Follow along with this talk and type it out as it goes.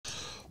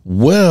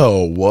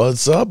Well,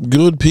 what's up,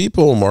 good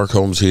people? Mark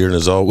Holmes here, and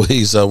as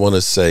always, I want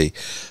to say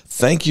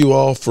thank you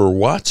all for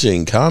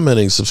watching,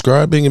 commenting,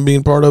 subscribing, and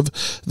being part of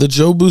the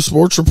Joe Boo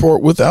Sports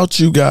Report. Without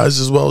you guys,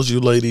 as well as you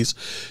ladies,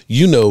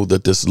 you know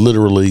that this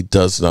literally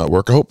does not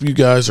work. I hope you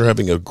guys are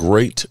having a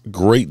great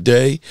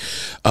day.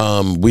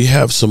 We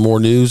have some more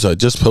news. I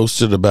just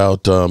posted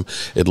about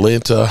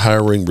Atlanta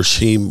hiring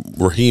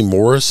Raheem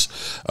Morris.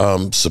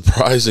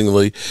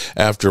 Surprisingly,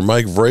 after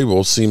Mike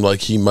Vrabel seemed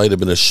like he might have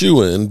been a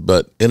shoo-in,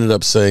 but ended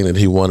up saying that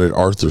he wanted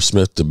Arthur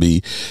Smith to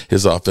be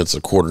his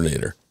offensive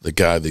coordinator, the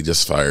guy they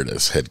just fired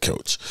as head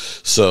coach.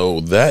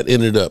 So that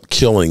ended up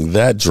killing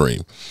that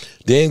dream.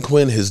 Dan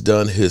Quinn has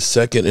done his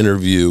second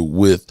interview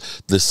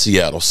with the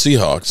Seattle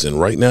Seahawks, and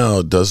right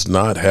now does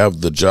not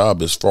have the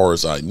job as far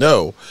as I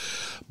know.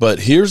 But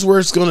here's where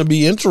it's going to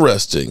be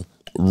interesting,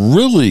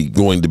 really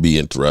going to be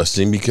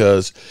interesting,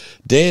 because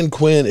Dan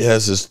Quinn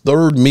has his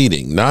third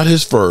meeting, not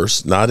his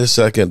first, not his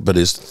second, but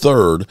his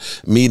third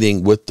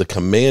meeting with the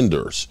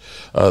Commanders.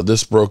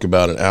 This broke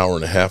about an hour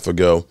and a half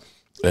ago.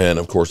 And,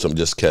 of course, I'm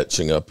just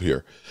catching up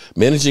here.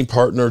 Managing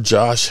partner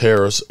Josh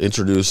Harris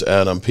introduced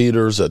Adam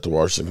Peters at the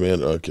Washington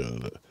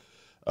Commanders.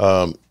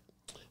 Okay.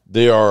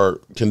 They are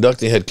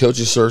conducting head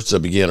coaching search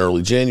that began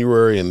early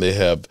January, and they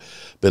have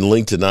been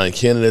linked to 9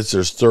 candidates.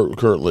 There's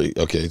currently,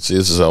 okay, see,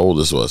 this is how old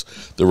this was.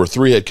 There were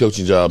 3 head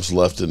coaching jobs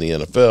left in the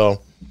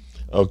NFL.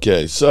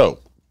 Okay, so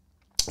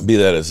be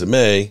that as it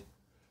may,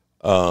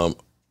 the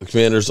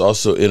Commanders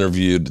also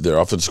interviewed their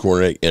offensive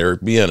coordinator,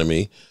 Eric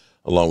B.A.M,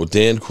 along with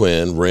Dan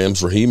Quinn,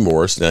 Rams Raheem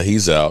Morris, now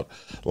he's out,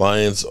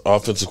 Lions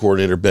offensive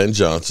coordinator Ben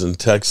Johnson,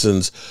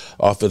 Texans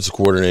offensive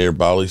coordinator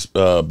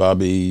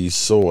Bobby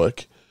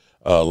Sowick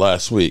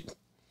last week.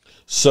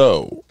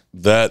 So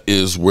that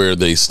is where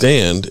they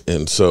stand.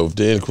 And so if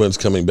Dan Quinn's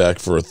coming back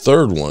for a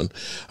third one,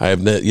 I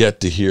have not yet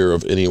to hear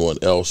of anyone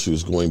else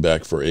who's going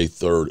back for a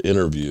third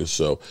interview.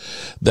 So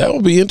that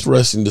will be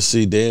interesting to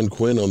see Dan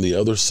Quinn on the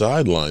other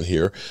sideline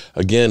here.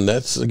 Again,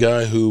 that's the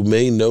guy who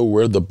may know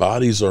where the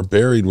bodies are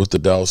buried with the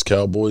Dallas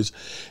Cowboys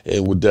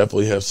and would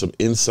definitely have some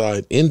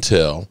inside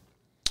intel.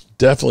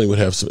 Definitely would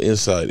have some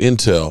inside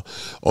intel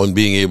on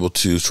being able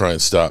to try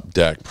and stop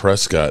Dak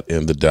Prescott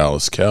and the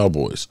Dallas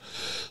Cowboys.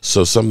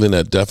 So something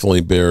that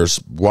definitely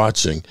bears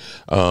watching.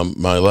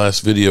 My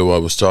last video I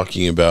was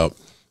talking about,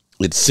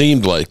 it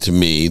seemed like to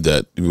me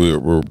that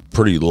we're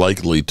pretty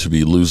likely to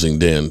be losing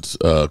Dan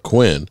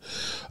Quinn.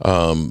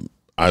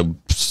 I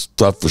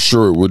thought for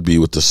sure it would be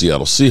with the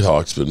Seattle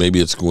Seahawks, but maybe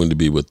it's going to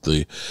be with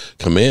the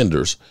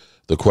Commanders.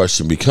 The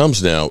question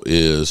becomes now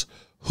is,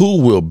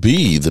 who will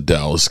be the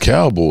Dallas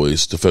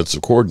Cowboys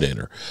defensive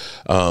coordinator?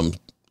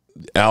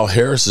 Al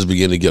Harris is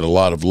beginning to get a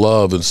lot of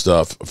love and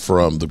stuff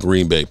from the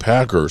Green Bay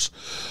Packers,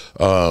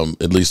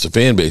 at least the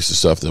fan base and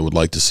stuff that would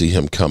like to see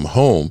him come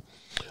home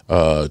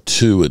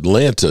to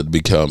Atlanta to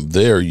become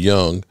their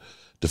young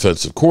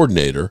defensive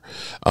coordinator.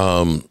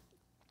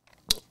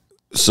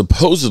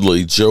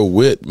 Supposedly Joe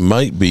Witt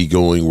might be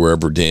going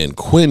wherever Dan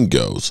Quinn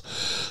goes.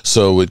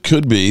 So it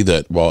could be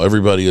that while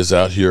everybody is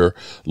out here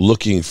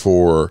looking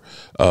for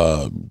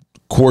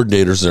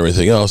coordinators and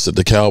everything else, that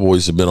the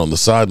Cowboys have been on the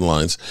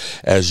sidelines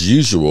as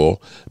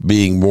usual,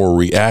 being more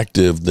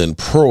reactive than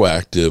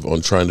proactive on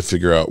trying to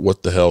figure out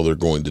what the hell they're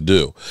going to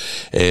do,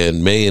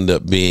 and may end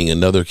up being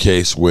another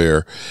case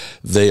where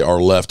they are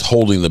left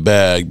holding the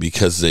bag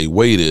because they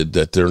waited,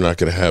 that they're not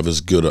going to have as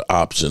good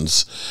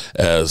options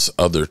as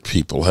other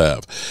people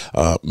have.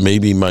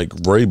 Maybe Mike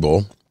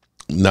Vrabel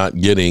not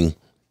getting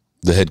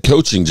the head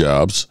coaching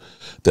jobs,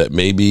 that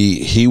maybe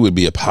he would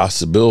be a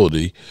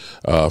possibility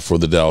for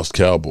the Dallas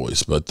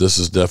Cowboys. But this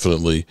is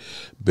definitely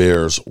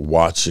bears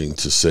watching,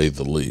 to say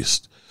the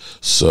least.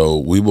 So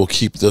we will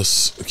keep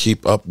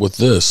up with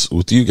this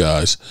with you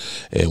guys,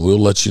 and we'll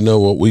let you know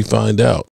what we find out.